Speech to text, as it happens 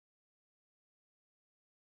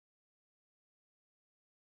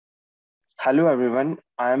Hello everyone,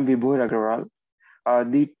 I am Vibhor Agarwal.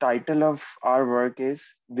 The title of our work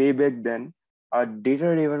is Way Back Then, a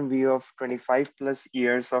data-driven view of 25 plus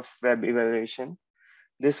years of web evaluation.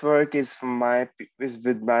 This work is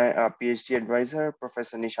with my PhD advisor,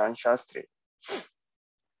 Professor Nishanth Sastry.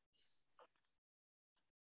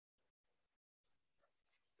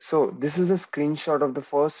 So this is a screenshot of the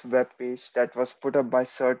first web page that was put up by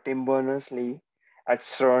Sir Tim Berners-Lee at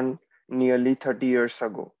CERN nearly 30 years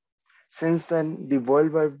ago. Since then, the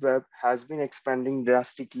World Wide Web has been expanding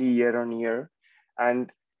drastically year on year,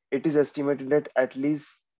 and it is estimated that at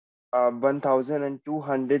least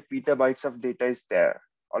 1,200 petabytes of data is there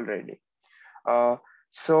already. Uh,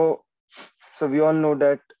 so, so we all know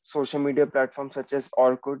that social media platforms such as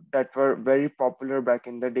Orkut that were very popular back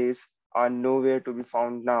in the days are nowhere to be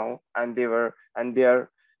found now, and they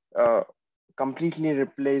are uh, completely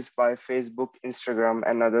replaced by Facebook, Instagram,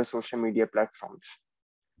 and other social media platforms.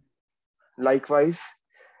 Likewise,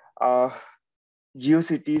 uh,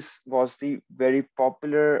 GeoCities was the very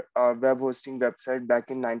popular web hosting website back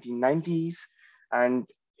in 1990s, and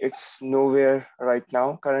it's nowhere right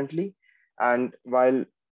now currently. And while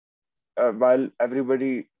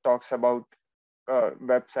everybody talks about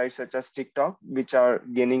websites such as TikTok, which are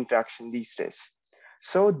gaining traction these days.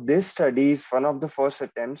 So this study is one of the first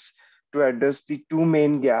attempts to address the two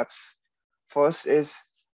main gaps. First is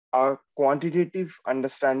a quantitative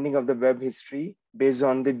understanding of the web history based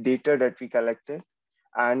on the data that we collected.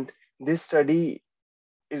 And this study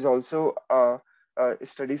is also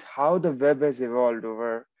studies how the web has evolved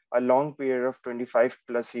over a long period of 25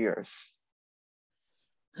 plus years.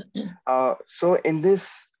 So in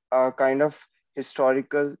this kind of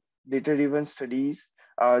historical data-driven studies,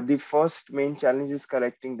 the first main challenge is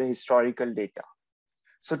collecting the historical data.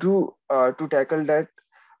 So to tackle that,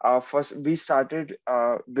 first we started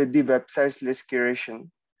with the websites list curation.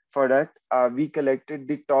 For that, we collected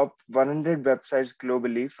the top 100 websites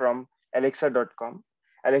globally from Alexa.com.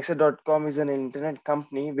 Alexa.com is an internet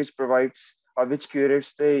company which provides or which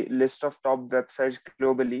curates the list of top websites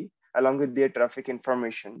globally along with their traffic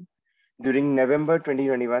information during November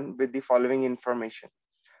 2021 with the following information.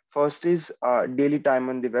 First is daily time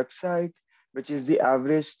on the website, which is the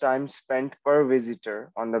average time spent per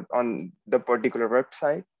visitor on the particular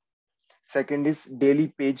website. Second is daily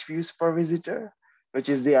page views per visitor, which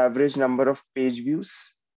is the average number of page views.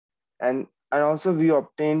 And also we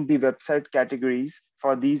obtained the website categories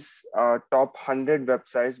for these top 100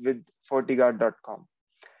 websites with Fortigard.com.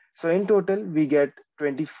 So in total, we get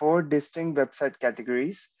 24 distinct website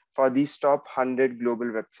categories for these top 100 global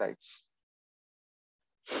websites.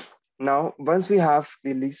 Now, once we have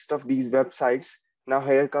the list of these websites, now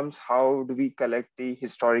here comes how do we collect the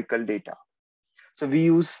historical data. So we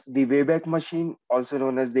use the Wayback Machine, also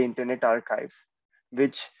known as the Internet Archive,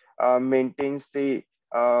 which maintains the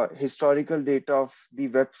historical data of the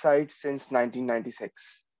website since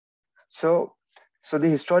 1996. So, so the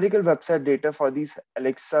historical website data for these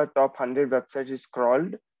Alexa top 100 websites is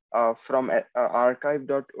crawled from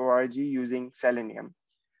archive.org using Selenium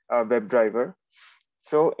WebDriver.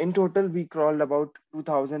 So in total, we crawled about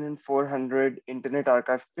 2,400 Internet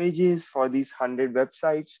Archive pages for these 100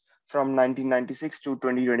 websites from 1996 to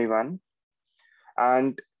 2021.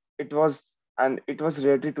 And it was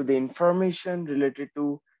related to the information related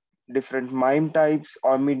to different MIME types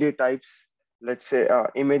or media types, let's say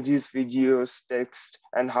images, videos, text,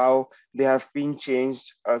 and how they have been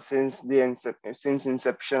changed since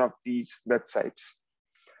inception of these websites.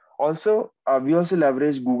 Also, we also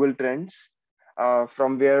leverage Google Trends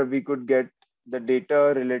from where we could get the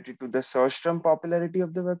data related to the search term popularity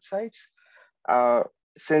of the websites uh,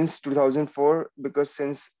 since 2004, because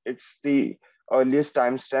since it's the earliest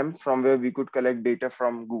timestamp from where we could collect data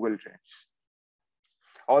from Google Trends.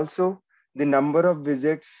 Also, the number of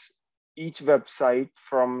visits each website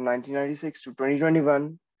from 1996 to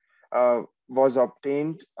 2021 was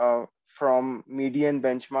obtained from median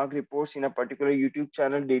benchmark reports in a particular YouTube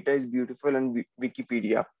channel, Data is Beautiful, and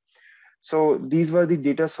Wikipedia. So these were the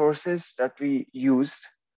data sources that we used.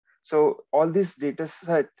 So all this data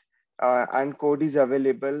set and code is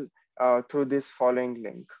available through this following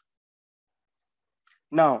link.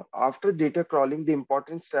 Now, after data crawling, the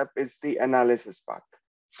important step is the analysis part.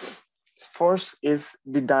 First is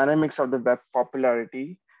the dynamics of the web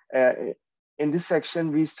popularity. In this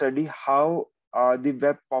section, we study how the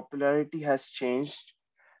web popularity has changed.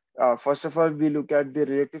 First of all, we look at the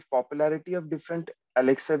relative popularity of different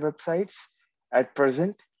Alexa websites at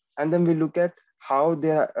present, and then we look at how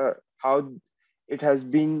how it has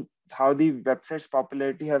been, how the website's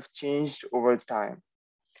popularity have changed over time.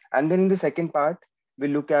 And then in the second part, we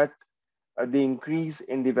look at the increase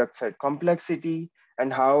in the website complexity,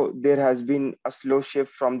 and how there has been a slow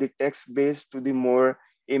shift from the text-based to the more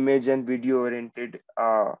image and video-oriented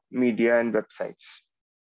media and websites.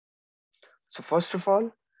 So first of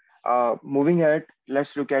all, moving ahead,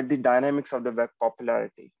 let's look at the dynamics of the web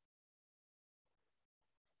popularity.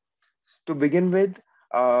 To begin with,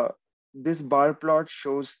 uh, this bar plot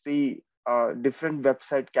shows the different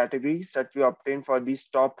website categories that we obtained for these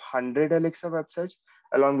top 100 Alexa websites,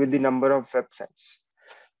 along with the number of websites.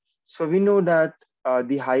 So we know that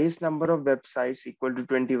the highest number of websites, equal to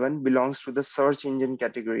 21, belongs to the search engine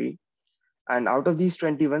category. And out of these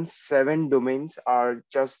 21, 7 domains are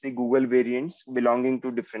just the Google variants belonging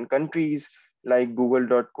to different countries like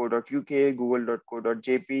google.co.uk,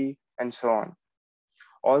 google.co.jp, and so on.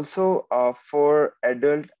 Also, for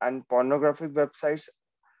adult and pornographic websites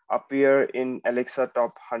appear in Alexa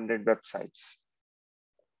top 100 websites.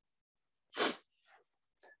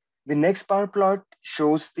 The next bar plot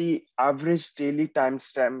shows the average daily time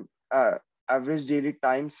spent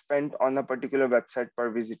on a particular website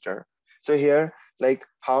per visitor. So here, like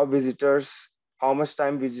how much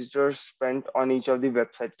time visitors spent on each of the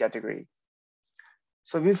website category.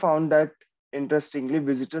 So we found that interestingly,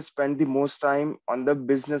 visitors spend the most time on the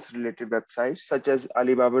business related websites such as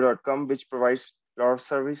Alibaba.com, which provides a lot of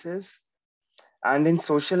services. And in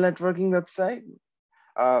social networking website,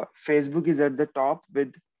 Facebook is at the top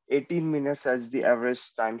with 18 minutes as the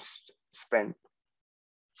average time spent.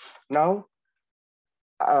 Now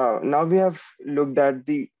we have looked at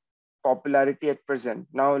the popularity at present.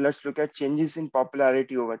 Now let's look at changes in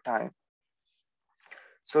popularity over time.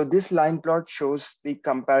 So this line plot shows the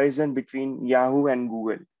comparison between Yahoo and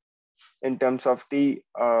Google in terms of the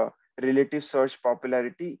relative search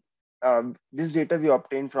popularity. This data we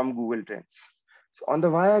obtained from Google Trends. So on the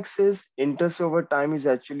y-axis, interest over time is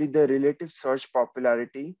actually the relative search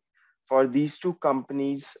popularity for these two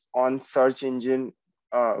companies on search engine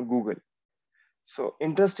Google. So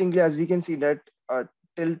interestingly, as we can see that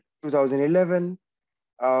till 2011,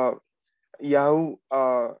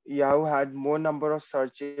 Yahoo had more number of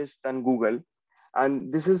searches than Google,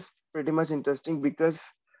 and this is pretty much interesting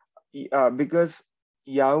because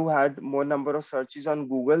Yahoo had more number of searches on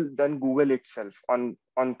Google than Google itself on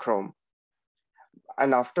Chrome.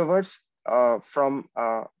 And afterwards, from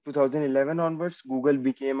 2011 onwards, Google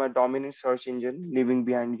became a dominant search engine, leaving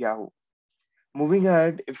behind Yahoo. Moving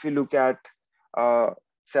ahead, if we look at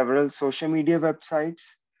several social media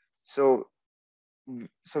websites, so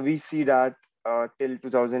we see that till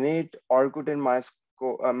 2008, Orkut and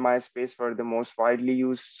MySpace were the most widely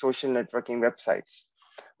used social networking websites.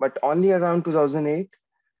 But only around 2008,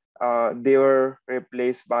 they were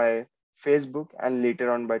replaced by Facebook and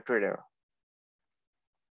later on by Twitter.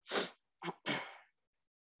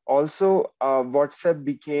 Also, WhatsApp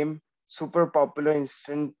became super popular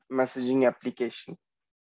instant messaging application,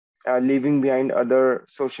 leaving behind other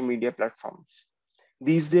social media platforms.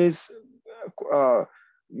 These days, uh,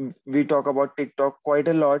 we talk about TikTok quite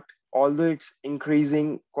a lot, although it's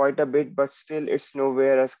increasing quite a bit, but still it's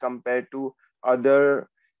nowhere as compared to other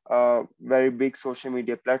very big social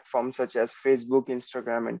media platforms such as Facebook,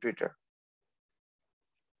 Instagram, and Twitter.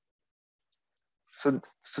 So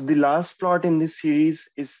the last plot in this series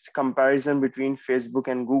is comparison between Facebook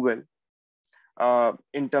and Google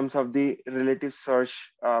in terms of the relative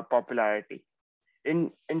search popularity.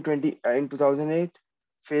 In 2008,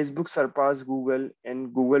 Facebook surpassed Google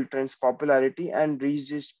in Google Trends popularity and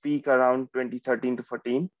reached its peak around 2013 to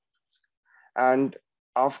 14. And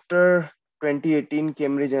after 2018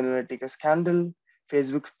 Cambridge Analytica scandal,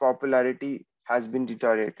 Facebook's popularity has been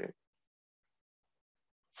deteriorated.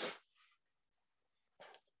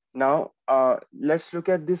 Now, let's look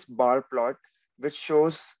at this bar plot, which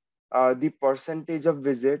shows the percentage of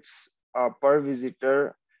visits per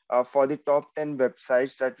visitor for the top 10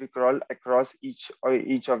 websites that we crawl across each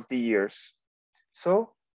of the years.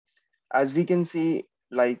 So, as we can see,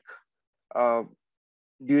 like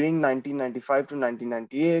during 1995 to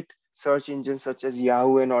 1998, search engines such as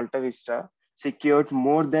Yahoo and Alta Vista secured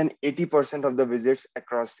more than 80% of the visits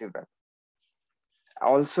across the web.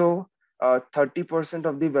 Also, 30%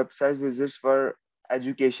 of the website visits were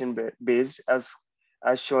education based, as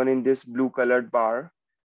shown in this blue colored bar.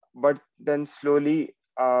 But then slowly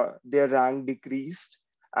their rank decreased,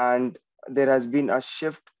 and there has been a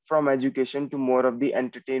shift from education to more of the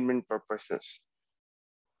entertainment purposes.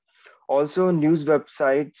 Also, news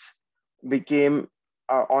websites became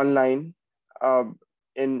online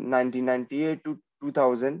in 1998 to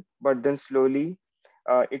 2000, but then slowly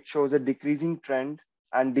it shows a decreasing trend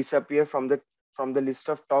and disappear from the list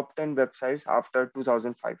of top 10 websites after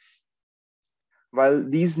 2005. while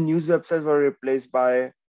these news websites were replaced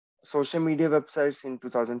by social media websites in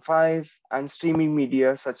 2005 and streaming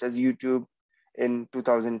media such as YouTube in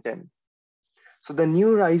 2010. So the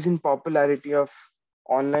new rise in popularity of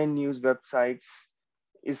online news websites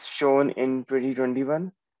is shown in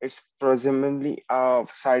 2021. It's presumably a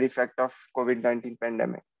side effect of COVID-19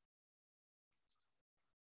 pandemic.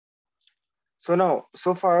 So now,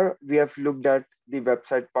 so far we have looked at the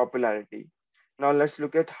website popularity. Now let's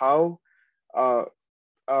look at how, uh,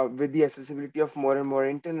 with the accessibility of more and more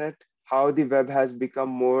internet, how the web has become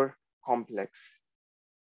more complex.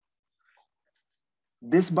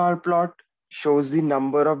 This bar plot shows the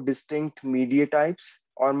number of distinct media types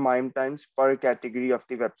or MIME types per category of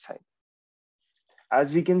the website.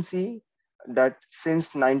 As we can see that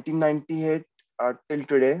since 1998 till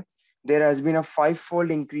today, there has been a five-fold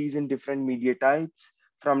increase in different media types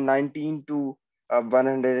from 19 to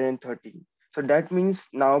 113. So that means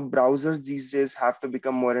now browsers these days have to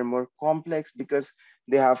become more and more complex because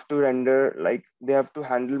they have to render, like they have to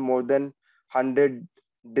handle more than 100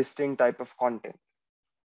 distinct type of content.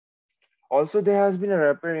 Also, there has been a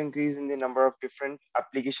rapid increase in the number of different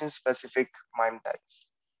application-specific MIME types.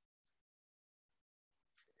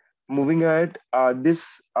 Moving ahead,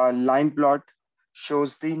 this line plot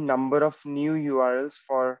shows the number of new URLs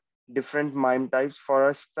for different MIME types for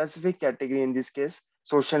a specific category, in this case,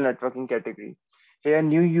 social networking category. Here,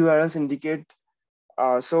 new URLs indicate,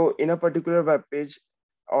 so in a particular web page,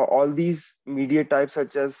 all these media types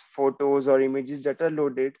such as photos or images that are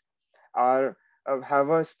loaded are have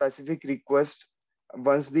a specific request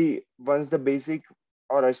once the basic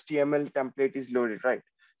or HTML template is loaded, right?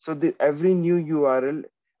 So every new URL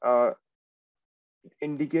uh,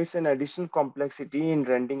 indicates an additional complexity in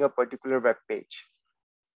rendering a particular web page.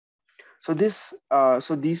 So these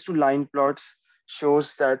two line plots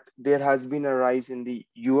shows that there has been a rise in the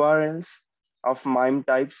URLs of MIME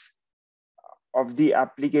types of the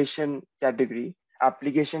application category.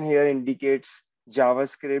 Application here indicates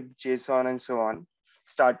JavaScript, JSON, and so on.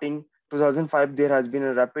 Starting 2005, there has been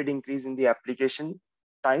a rapid increase in the application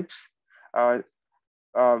types uh,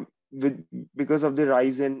 uh, with, because of the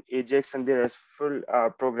rise in Ajax and the RESTful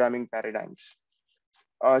programming paradigms.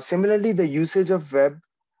 Similarly, the usage of web,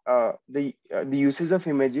 the usage of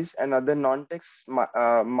images and other non-text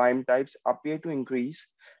MIME types appear to increase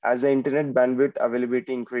as the internet bandwidth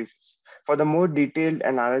availability increases. For the more detailed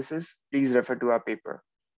analysis, please refer to our paper.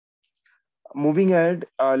 Moving ahead,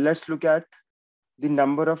 let's look at the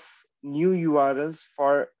number of new URLs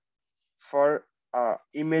for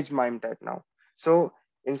image MIME type now. So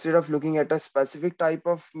instead of looking at a specific type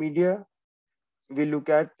of media, we look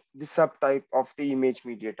at the subtype of the image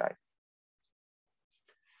media type.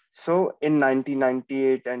 So in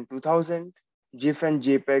 1998 and 2000, GIF and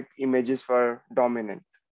JPEG images were dominant.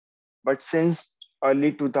 But since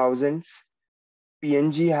early 2000s,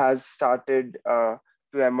 PNG has started to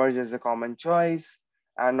emerge as a common choice,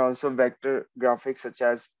 and also vector graphics such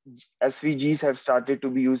as SVGs have started to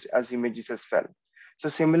be used as images as well. So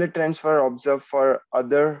similar trends were observed for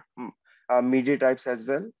other media types as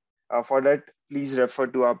well. For that, please refer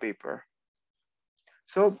to our paper.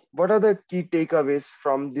 So what are the key takeaways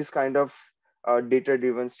from this kind of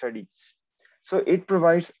data-driven studies? So it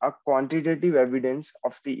provides a quantitative evidence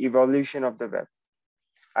of the evolution of the web,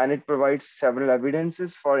 and it provides several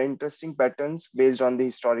evidences for interesting patterns based on the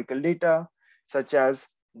historical data, such as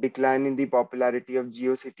decline in the popularity of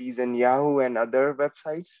GeoCities and Yahoo and other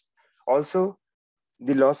websites. Also,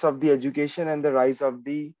 the loss of the education and the rise of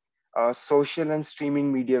the social and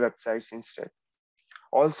streaming media websites instead.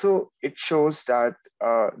 Also, it shows that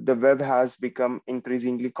the web has become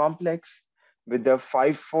increasingly complex with a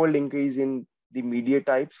five-fold increase in the media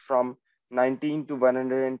types from 19 to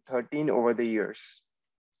 113 over the years.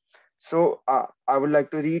 So I would like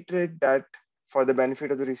to reiterate that for the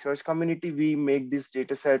benefit of the research community, we make this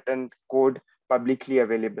data set and code publicly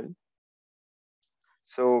available.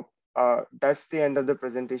 So that's the end of the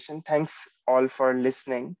presentation. Thanks all for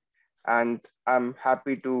listening, and I'm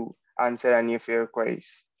happy to answer any of your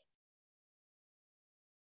queries.